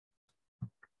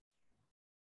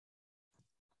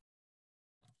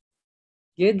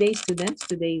Good day, students.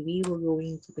 Today we will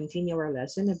going to continue our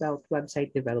lesson about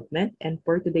website development. And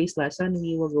for today's lesson,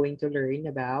 we will going to learn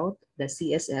about the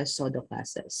CSS pseudo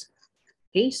classes.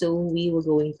 Okay, so we will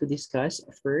going to discuss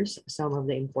first some of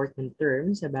the important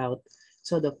terms about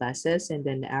pseudo classes, and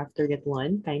then after that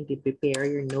one, kindly prepare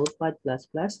your notepad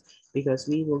because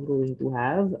we will going to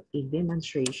have a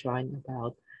demonstration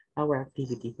about our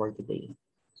activity for today.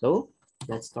 So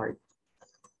let's start.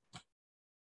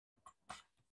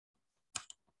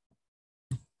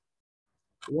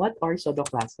 What are pseudo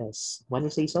classes? When we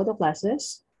say pseudo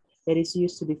classes, it is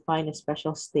used to define a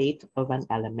special state of an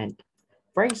element.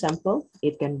 For example,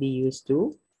 it can be used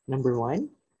to, number one,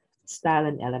 style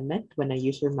an element when a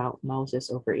user mouses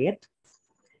over it.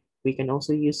 We can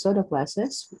also use pseudo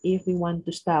classes if we want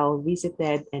to style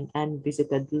visited and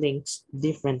unvisited links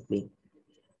differently.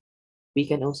 We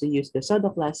can also use the pseudo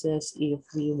classes if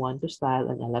we want to style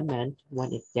an element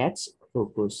when it gets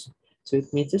focus. So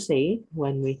it means to say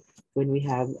when we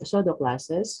have pseudo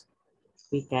classes,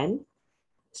 we can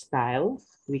style,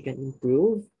 we can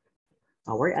improve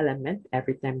our element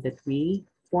every time that we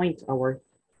point our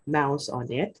mouse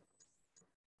on it,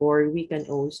 or we can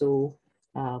also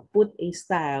put a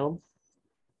style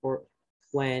for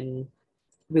when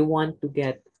we want to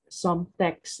get some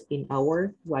text in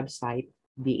our website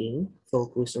being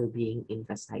focused or being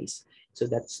emphasized. So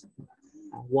that's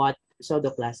what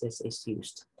pseudo classes is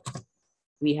used.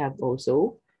 We have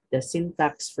also the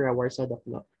syntax for our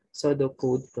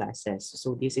pseudocode classes.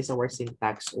 So this is our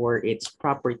syntax or its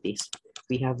properties.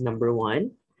 We have number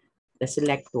one, the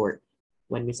selector.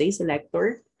 When we say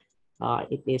selector,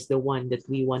 it is the one that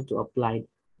we want to apply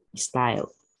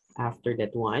style. After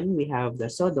that one, we have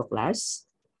the pseudo class.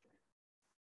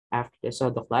 After the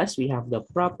pseudo class, we have the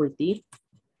property.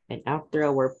 And after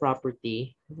our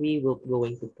property, we will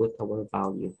going to put our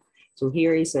value. So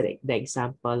here is the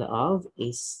example of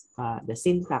the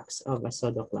syntax of a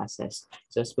pseudo classes.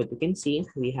 So as what you can see,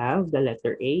 we have the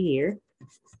letter A here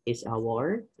is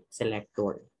our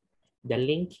selector. The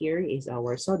link here is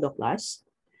our pseudo class.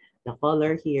 The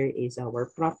color here is our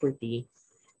property.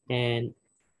 And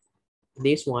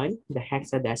this one, the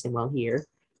hexadecimal here,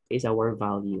 is our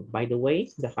value. By the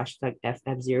way, the hashtag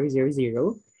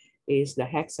FF000 is the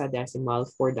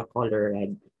hexadecimal for the color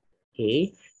red.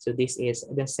 Okay, so this is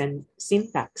the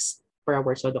syntax for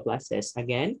our pseudo classes.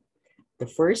 Again, the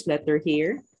first letter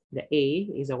here, the A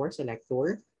is our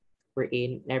selector.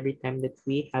 Wherein every time that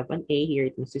we have an A here,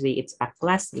 it means to say it's a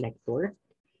class selector.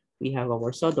 We have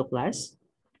our pseudo class,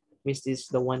 which is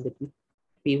the one that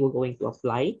we will going to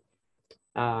apply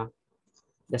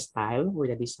the style or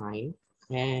the design,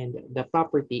 and the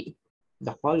property,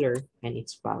 the color, and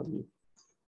its value.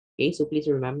 Okay, so please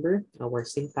remember our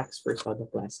syntax for pseudo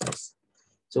classes.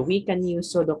 So we can use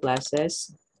pseudo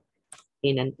classes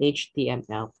in an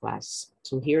HTML class.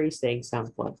 So here is the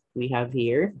example. We have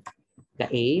here the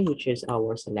A, which is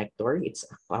our selector. It's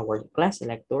our class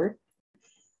selector.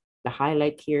 The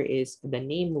highlight here is the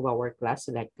name of our class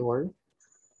selector.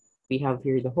 We have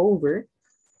here the hover,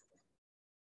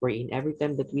 wherein every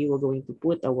time that we were going to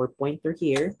put our pointer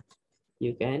here,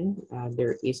 you can,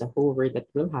 there is a hover that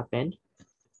will happen,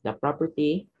 the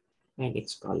property, and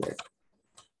its color.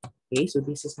 Okay, so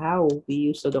this is how we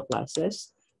use pseudo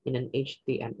classes in an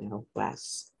HTML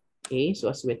class. Okay, so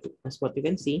as what you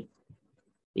can see,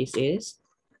 this is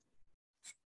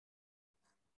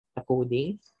the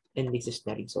coding and this is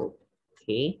the result.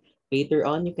 Okay, later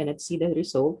on you cannot see the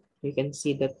result. You can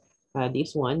see that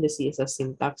this one, the CSS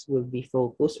syntax will be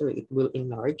focused or it will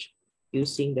enlarge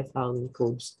using the following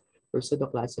codes for pseudo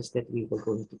classes that we were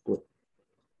going to put.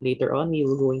 Later on, we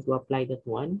will going to apply that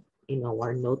one in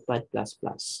our Notepad++.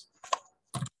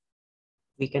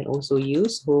 We can also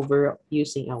use hover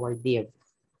using our div.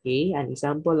 Okay, an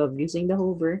example of using the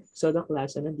hover, pseudo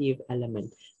class on a div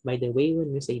element. By the way,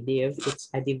 when we say div, it's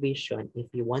a division. If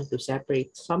you want to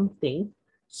separate something,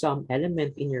 some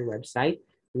element in your website,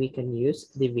 we can use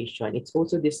division. It's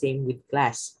also the same with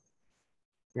class,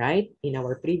 right? In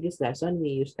our previous lesson, we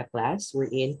used the class.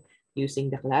 We're in using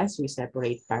the class, we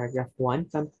separate paragraph 1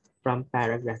 from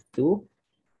paragraph 2.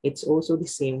 It's also the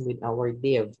same with our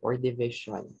div or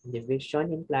division.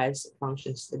 Division in class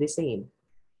functions the same.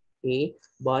 Okay,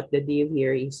 but the div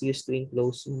here is used to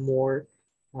enclose more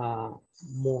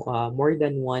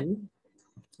than one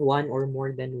or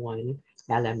more than one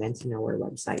elements in our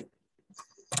website.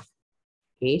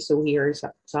 Okay, so here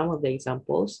are some of the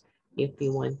examples if we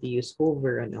want to use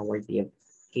hover on our div.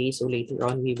 Okay, so later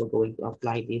on we will going to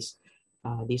apply this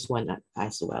one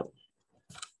as well.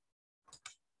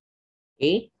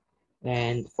 Okay,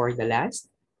 and for the last,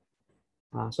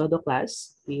 pseudo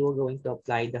class, we will going to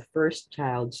apply the first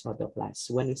child pseudo class.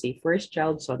 When we say first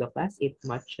child pseudo class, it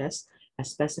matches a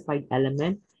specified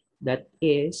element that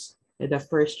is the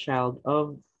first child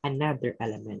of another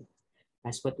element.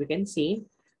 As what we can see,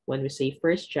 when we say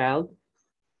first child,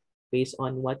 based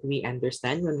on what we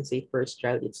understand when we say first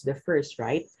child, it's the first,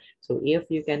 right? So if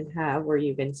you can have or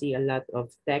you can see a lot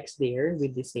of text there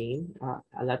with the same,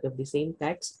 a lot of the same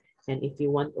text, and if you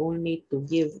want only to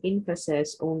give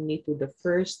emphasis only to the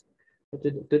first,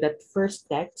 to that first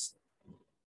text,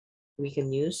 we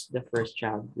can use the first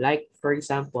child. Like, for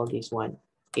example, this one.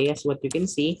 Okay, as what you can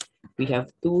see, we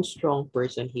have two strong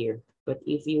person here. But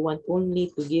if you want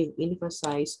only to give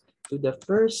emphasis to the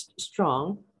first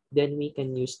strong, then we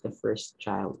can use the first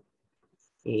child.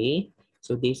 Okay,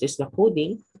 so this is the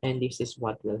coding, and this is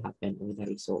what will happen with the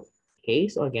result. Okay,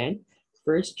 so again,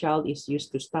 first child is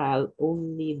used to style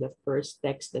only the first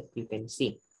text that you can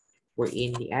see.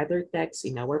 Wherein the other text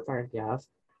in our paragraph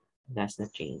does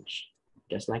not change.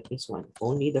 Just like this one,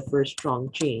 only the first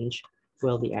strong change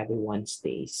while the other one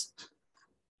stays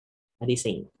the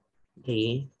same.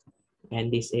 Okay,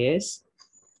 and this is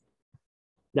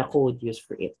the code used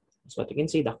for it. So what you can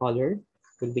see, the color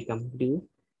will become blue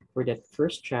for that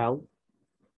first child,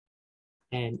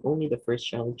 and only the first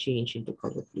child change into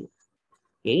color blue.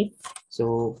 Okay,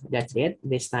 so that's it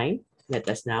this time. Let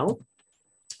us now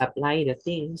apply the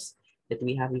things that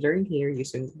we have learned here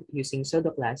using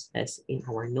Pseudo Classes in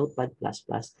our Notepad++,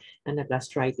 and let us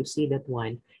try to see that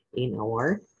one in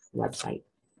our website.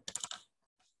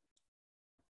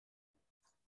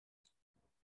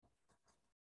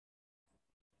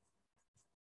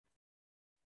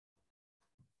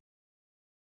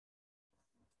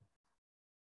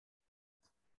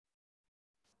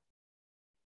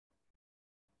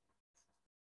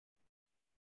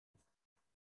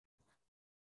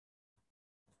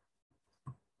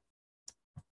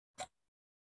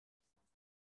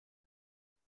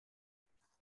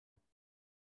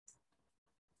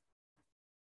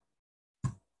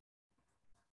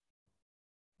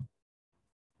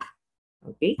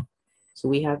 Okay, so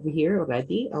we have here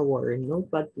already our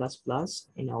Notepad++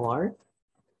 in our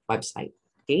website.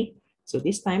 Okay, so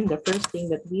this time the first thing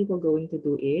that we will going to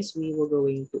do is we will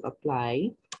going to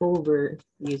apply hover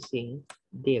using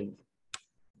div.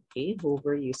 Okay,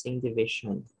 hover using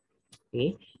division.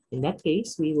 Okay, in that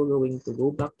case, we will going to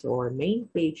go back to our main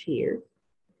page here,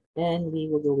 and we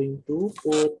will going to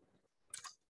put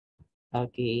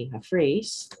okay a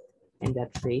phrase, and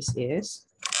that phrase is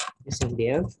using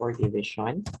div or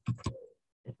division.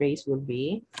 The phrase will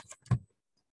be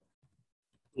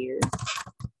here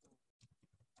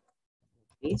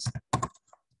is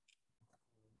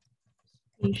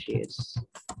species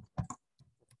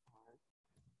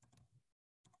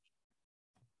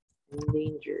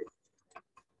endangered.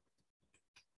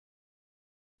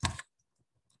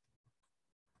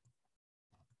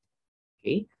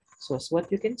 Okay, so as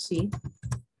what you can see,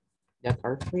 that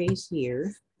our phrase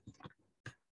here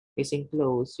is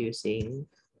enclosed using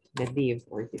the div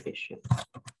or division.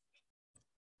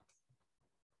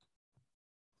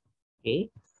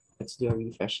 Okay, let's do a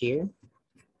refresh here.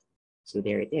 So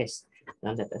there it is.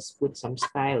 Now let us put some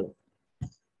style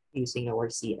using our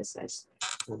CSS.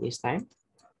 So this time,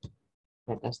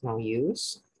 let us now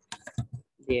use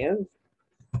div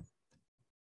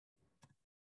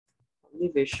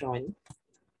division.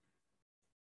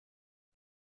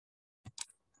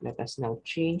 Let us now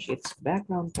change its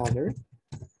background color.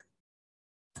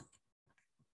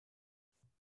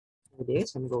 For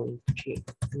this, I'm going to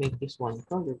make this one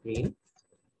color green.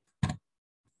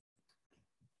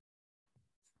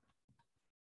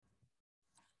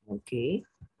 Okay.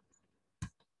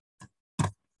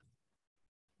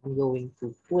 I'm going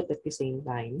to put at the same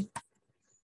time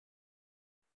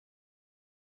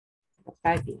the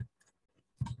padding,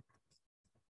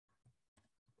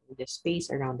 the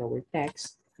space around our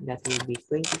text, that will be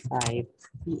 25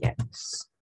 px.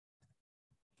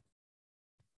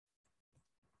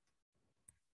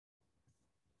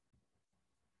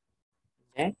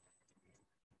 Okay. I'm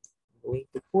going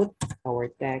to put our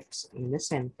text in the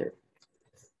center.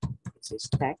 This is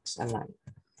text align.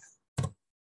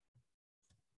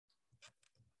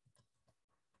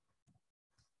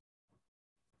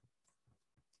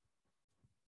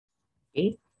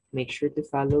 Okay, make sure to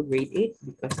follow grade 8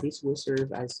 because this will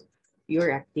serve as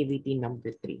your activity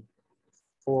number 3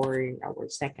 for our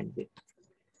second week.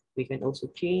 We can also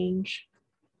change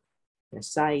the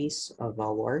size of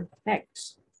our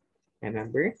text.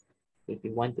 Remember, if we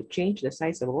want to change the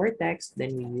size of our text,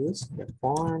 then we use the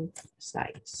font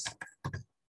size.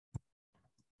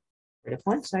 For the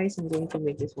font size, I'm going to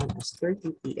make this one as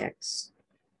 30 px.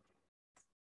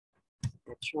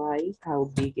 try how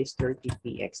big is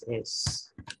 30px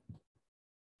is.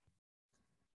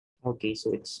 Okay,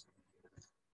 so it's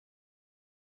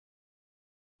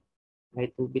a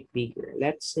little bit bigger.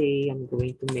 Let's say I'm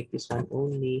going to make this one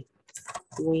only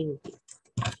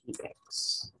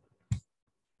 20px.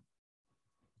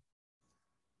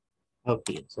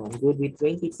 Okay, so I'm good with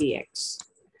 20px.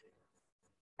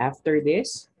 After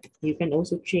this, you can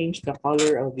also change the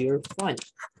color of your font.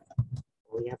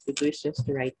 All you have to do is just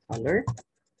the right color.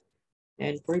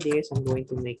 And for this, I'm going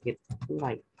to make it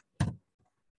light.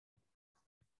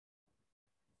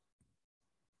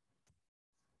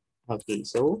 Okay,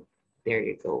 so there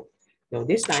you go. Now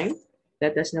this time,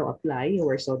 let us now apply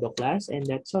our pseudo class, and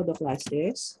that pseudo class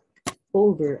is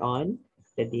over on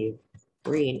the div.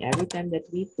 Wherein every time that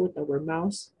we put our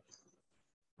mouse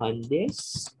on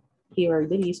this, here are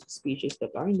the list of species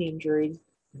that are endangered.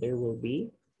 There will be,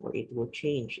 or it will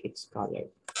change its color.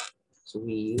 So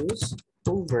we use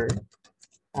over,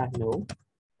 no,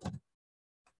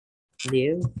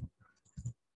 div.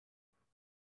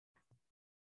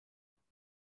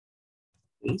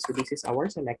 Okay, so this is our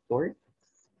selector.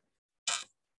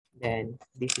 Then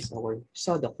this is our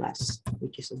pseudo class,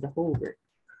 which is the hover.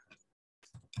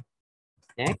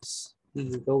 Next,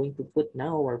 we are going to put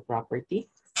now our property,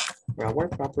 for our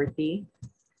property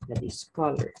that is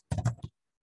color.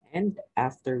 And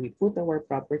after we put our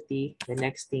property, the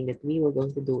next thing that we were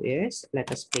going to do is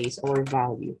let us place our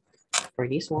value. For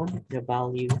this one, the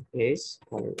value is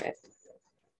color red.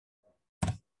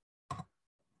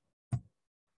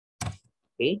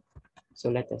 Okay, so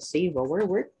let us save our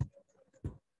work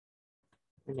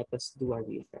and let us do a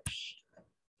refresh.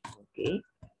 Okay,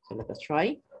 so let us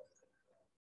try.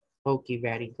 Okay,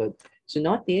 very good. So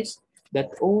notice that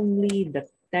only the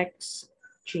text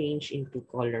change into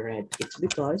color red. It's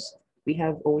because we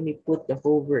have only put the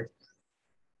hover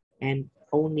and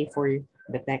only for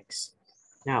the text.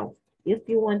 Now, if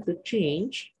you want to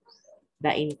change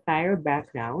the entire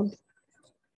background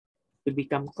to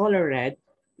become color red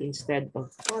instead of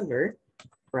color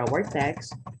for our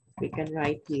text, we can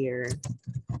write here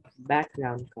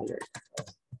background color.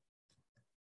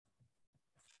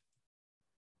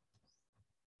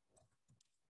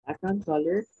 Background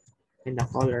color, and the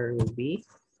color will be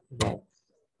red.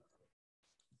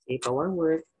 Save our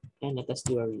work and let us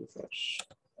do a refresh.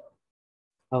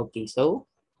 Okay, so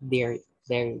there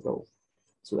you go.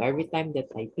 So every time that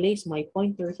I place my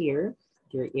pointer here,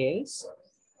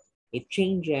 it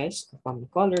changes from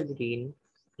color green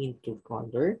into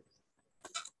color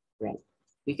red.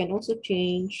 We can also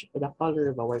change the color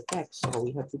of our text. So all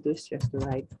we have to do is just to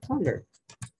write color.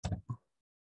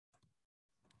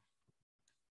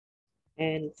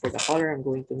 And for the color, I'm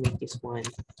going to make this one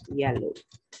yellow.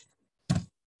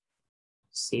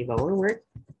 Save our work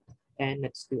and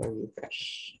let's do a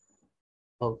refresh.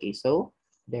 Okay, so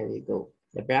there you go.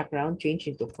 The background changed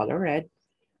into color red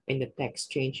and the text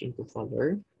changed into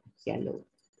color yellow.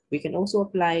 We can also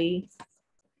apply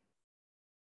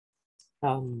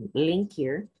link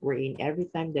here, wherein every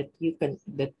time that you can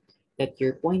that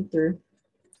your pointer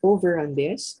over on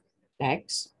this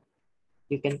text,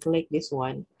 you can click this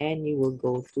one and you will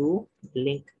go to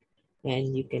link,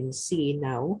 and you can see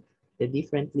now the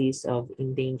different lists of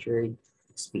endangered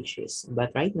species.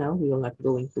 But right now we will not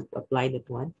going to apply that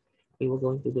one. We will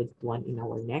going to do that one in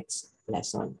our next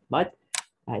lesson. But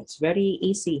it's very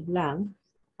easy lang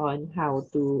on how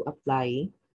to apply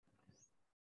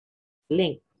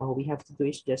link. All we have to do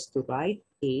is just to write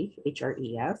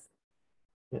href.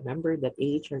 Remember that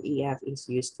href is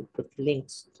used to put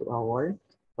links to our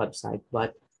website,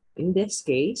 but in this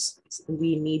case,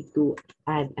 we need to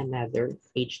add another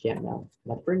HTML.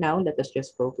 But for now, let us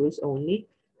just focus only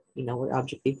in our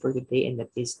objective for today, and that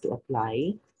is to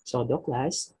apply pseudo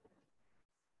class,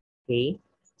 okay,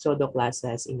 pseudo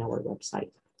classes in our website.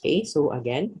 Okay, so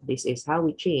again, this is how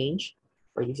we change,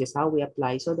 or this is how we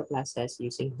apply pseudo classes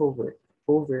using hover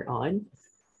on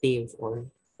div or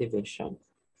division.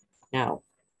 Now,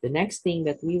 the next thing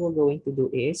that we will going to do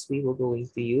is we will going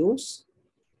to use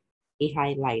a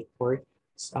highlight, or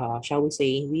shall we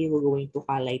say, we will going to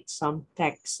highlight some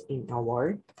text in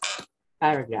our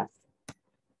paragraph.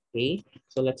 Okay,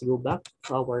 so let's go back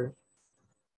to our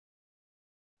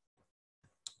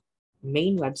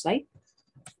main website.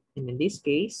 And in this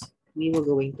case, we will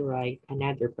going to write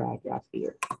another paragraph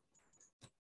here.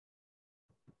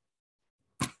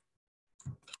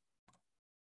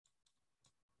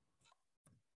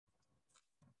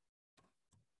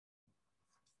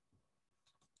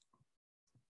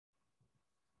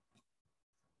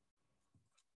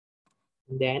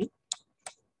 And then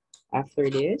after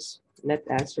this, let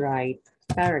us write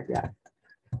paragraph.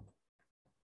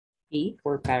 P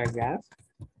for paragraph.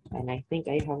 And I think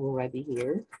I have already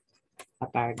here a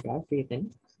paragraph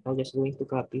written. I'm just going to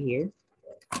copy here.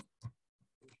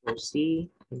 Control C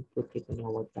and put it in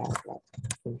our paragraph.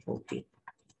 Control P.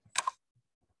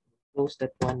 Close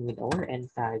that one with our end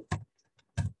tag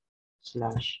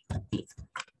 /P.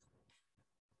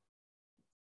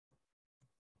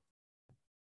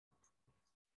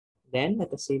 Then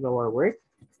let us save our work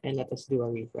and let us do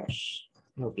a refresh.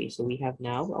 Okay, so we have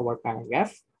now our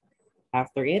paragraph.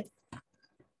 After it,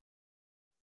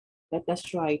 let us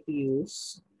try to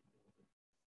use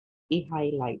a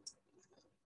highlight.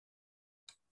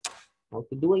 Now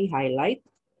to do a highlight,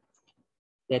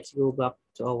 let's go back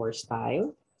to our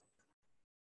style.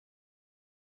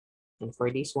 And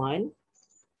for this one,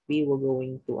 we will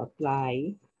going to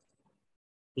apply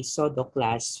a pseudo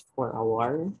class for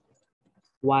our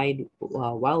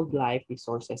Wildlife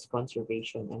Resources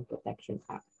Conservation and Protection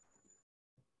Act.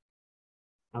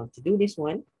 Now to do this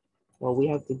one, what we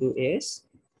have to do is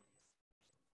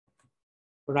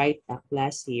write a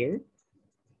class here,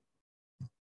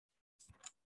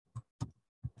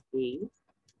 a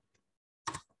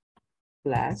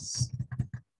class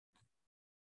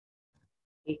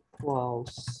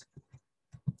equals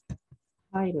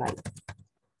highlight.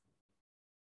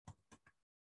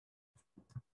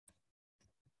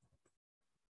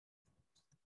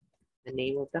 The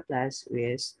name of the class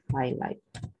is highlight.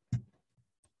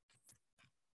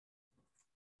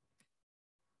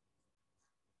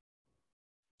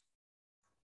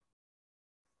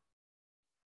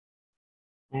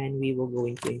 And we will go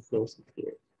into enclose it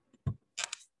here.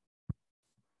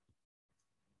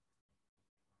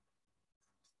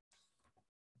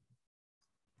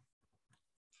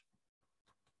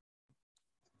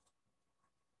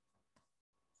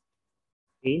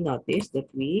 Okay, notice that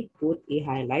we put a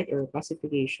highlight or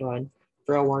classification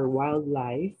for our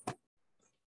Wildlife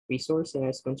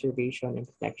Resources Conservation and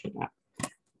Protection Act.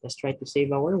 Let's try to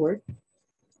save our work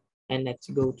and let's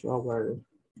go to our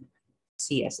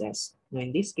CSS. Now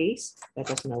in this case,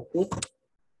 let us now put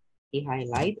a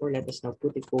highlight or let us now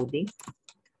put a coding.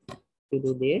 To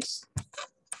do this,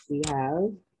 we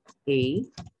have a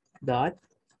dot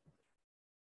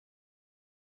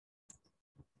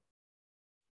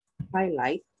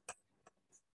highlight.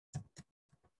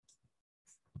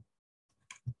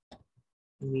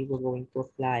 And we will going to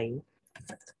apply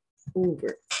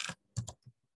over.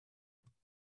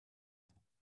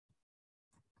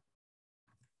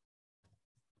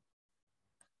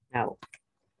 Now,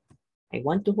 I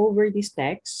want to hover this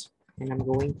text and I'm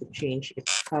going to change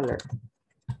its color.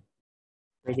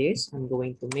 For this, I'm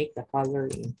going to make the color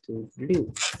into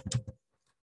blue.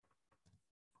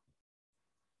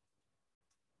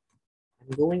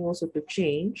 I'm going also to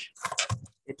change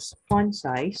its font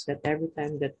size that every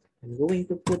time that I'm going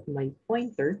to put my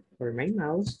pointer or my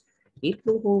mouse, it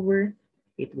will hover,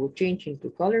 it will change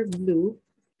into color blue,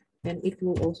 and it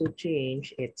will also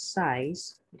change its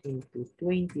size into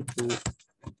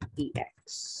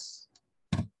 22px.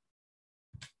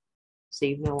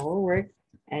 Save now our work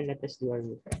and let us do a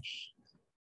refresh.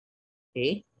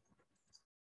 Okay.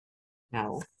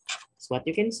 Now, so what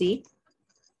you can see,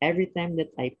 every time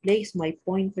that I place my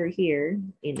pointer here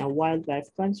in a wildlife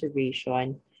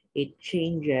conservation, it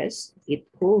changes, it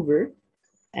hover,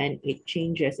 and it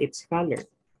changes its color.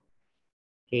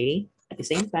 Okay. At the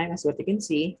same time, as what you can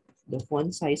see, the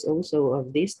font size also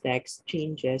of this text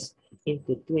changes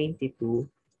into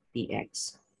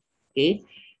 22px. Okay.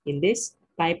 In this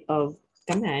type of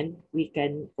command, we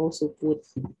can also put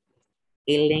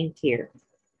a link here.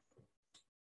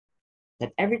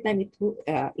 That every time it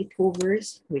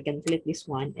hovers, we can click this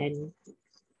one and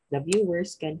the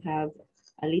viewers can have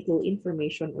a little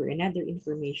information or another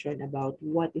information about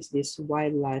what is this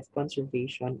Wildlife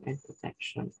Conservation and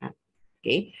Protection Act.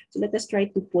 Okay, so let us try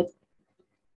to put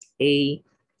a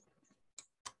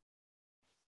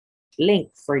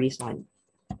link for this one.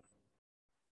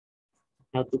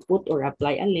 Now to put or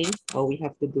apply a link, all we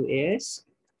have to do is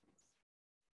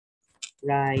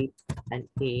write an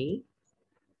A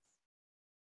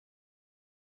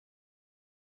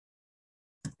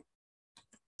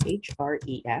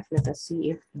href. Let us see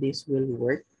if this will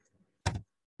work.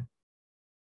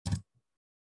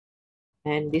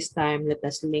 And this time, let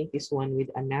us link this one with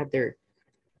another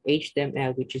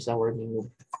HTML, which is our menu.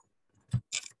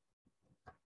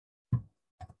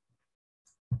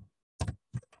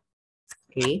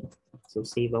 Okay, so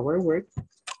save our work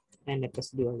and let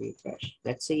us do a refresh.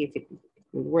 Let's see if it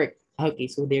will work. Okay,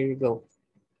 so there you go.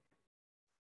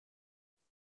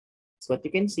 So what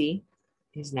you can see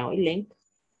is now a link.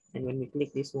 And when we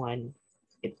click this one,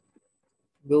 it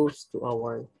goes to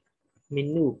our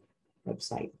menu.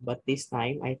 website. But this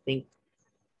time, I think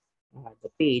the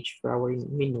page for our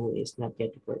menu is not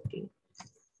yet working.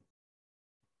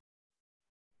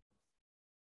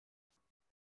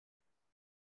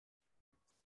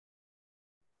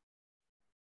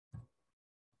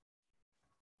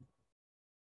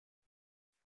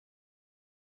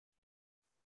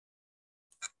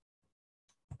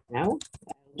 Now,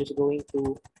 I'm just going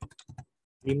to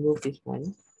remove this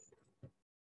one,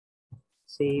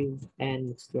 save,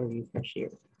 and still refresh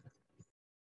here.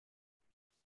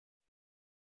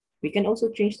 We can also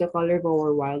change the color of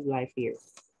our wildlife here.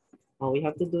 All we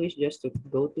have to do is just to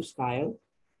go to style.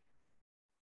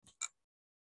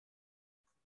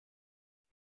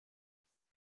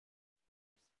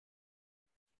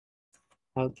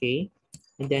 Okay.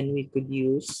 And then we could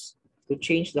use, to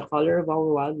change the color of our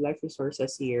wildlife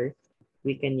resources here,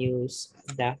 we can use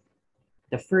the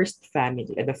first family,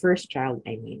 the first child,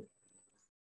 I mean.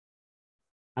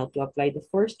 How to apply the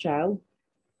first child?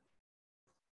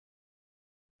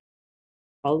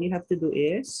 All you have to do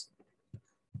is,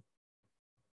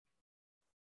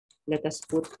 let us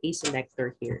put a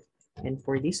selector here. And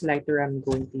for this selector, I'm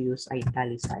going to use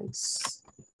italicize.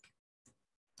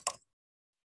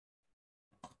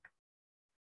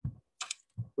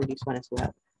 For this one as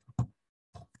well.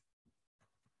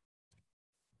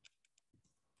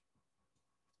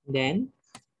 Then,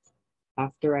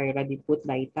 after I already put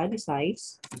the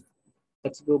italicize,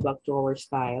 let's go back to our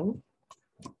style.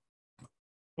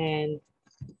 And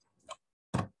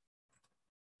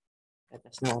let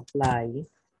us now apply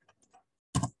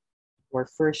our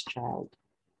first child.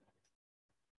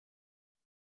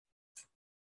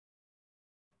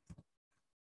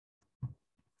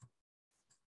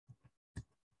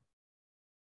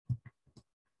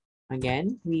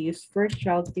 Again, we use first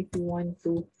child if we want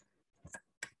to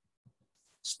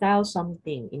style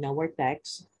something in our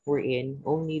text. We're in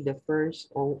only the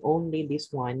first, or only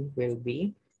this one will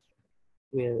be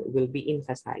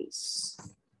emphasized.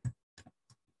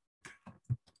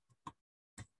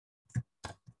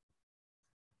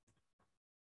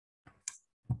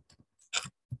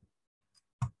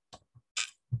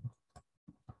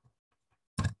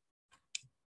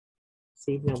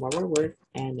 Save now our work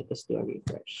and let us do a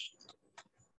refresh.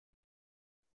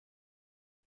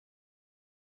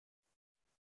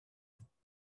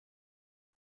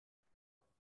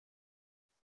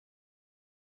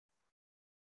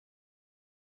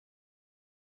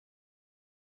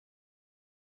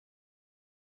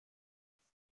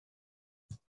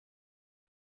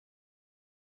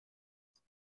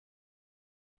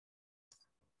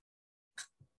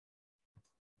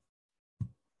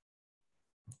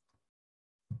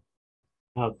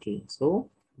 Okay, so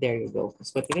there you go.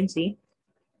 As what you can see,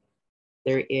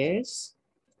 there is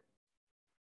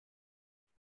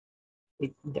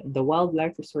the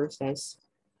Wildlife Resources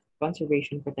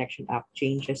Conservation Protection Act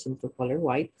changes into color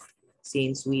white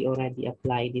since we already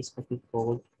applied this what we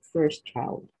called first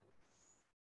child.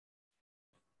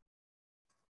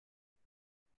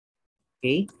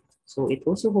 Okay, so it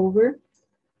also hover,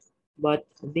 but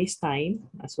this time,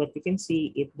 as what you can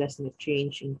see, it does not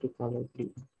change into color blue.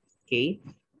 Okay,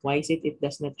 why is it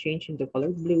does not change into color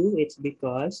blue? It's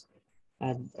because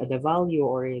the value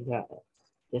or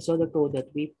the pseudo code that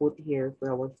we put here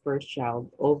for our first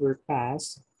child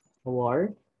overpass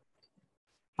our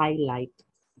highlight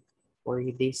for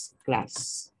this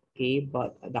class. Okay,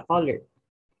 but the color.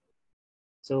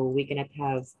 So we cannot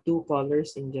have two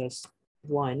colors in just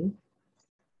one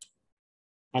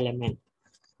element,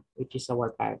 which is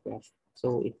our paragraph.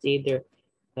 So it's either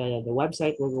the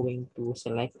website we're going to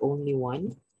select only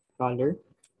one color,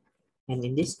 and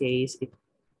in this case, it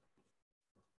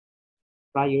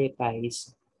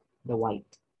prioritize the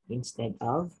white instead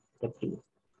of the blue.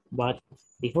 But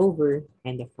the hover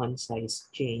and the font size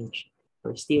change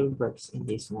or still works in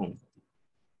this one.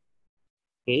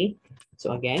 Okay,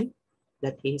 so again,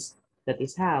 that is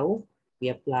how we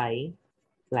apply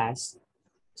class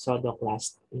pseudo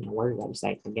class in our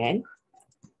website. Again,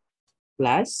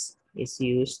 class is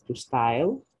used to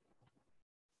style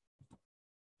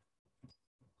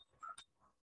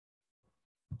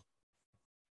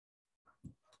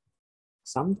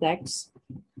some text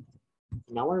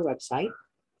in our website.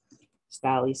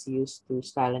 Style is used to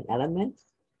style an element.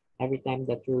 Every time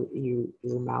that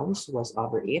your mouse was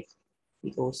over it,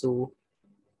 we also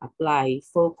apply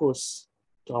focus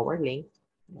to our link.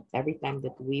 Every time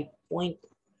that we point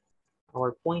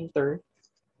our pointer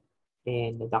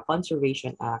in the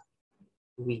Conservation Act,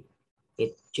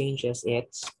 it changes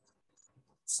its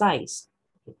size.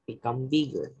 It become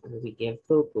bigger and we give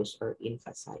focus or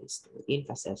emphasis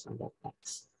on that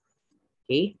text.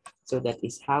 Okay, so that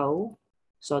is how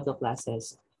pseudo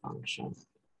classes function.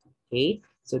 Okay,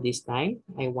 so this time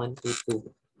I want you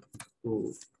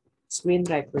to screen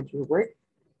record your work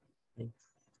and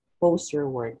post your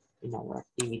work in our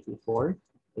activity for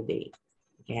today.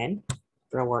 Again,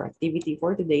 for our activity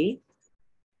for today,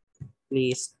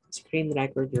 please screen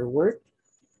record your work,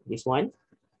 this one,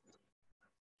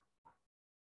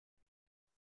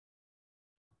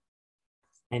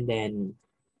 and then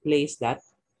place that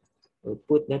or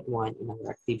put that one in our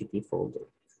activity folder.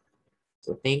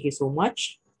 So thank you so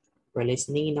much for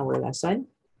listening in our lesson.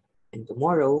 And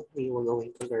tomorrow we will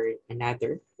going to learn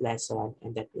another lesson,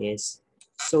 and that is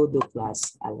pseudo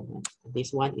class element.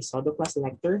 This one is pseudo class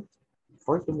selector.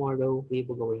 For tomorrow, we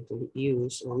will going to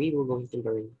use or we will going to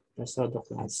learn the pseudo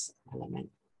class element.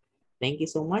 Thank you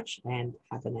so much and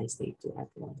have a nice day to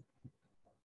everyone.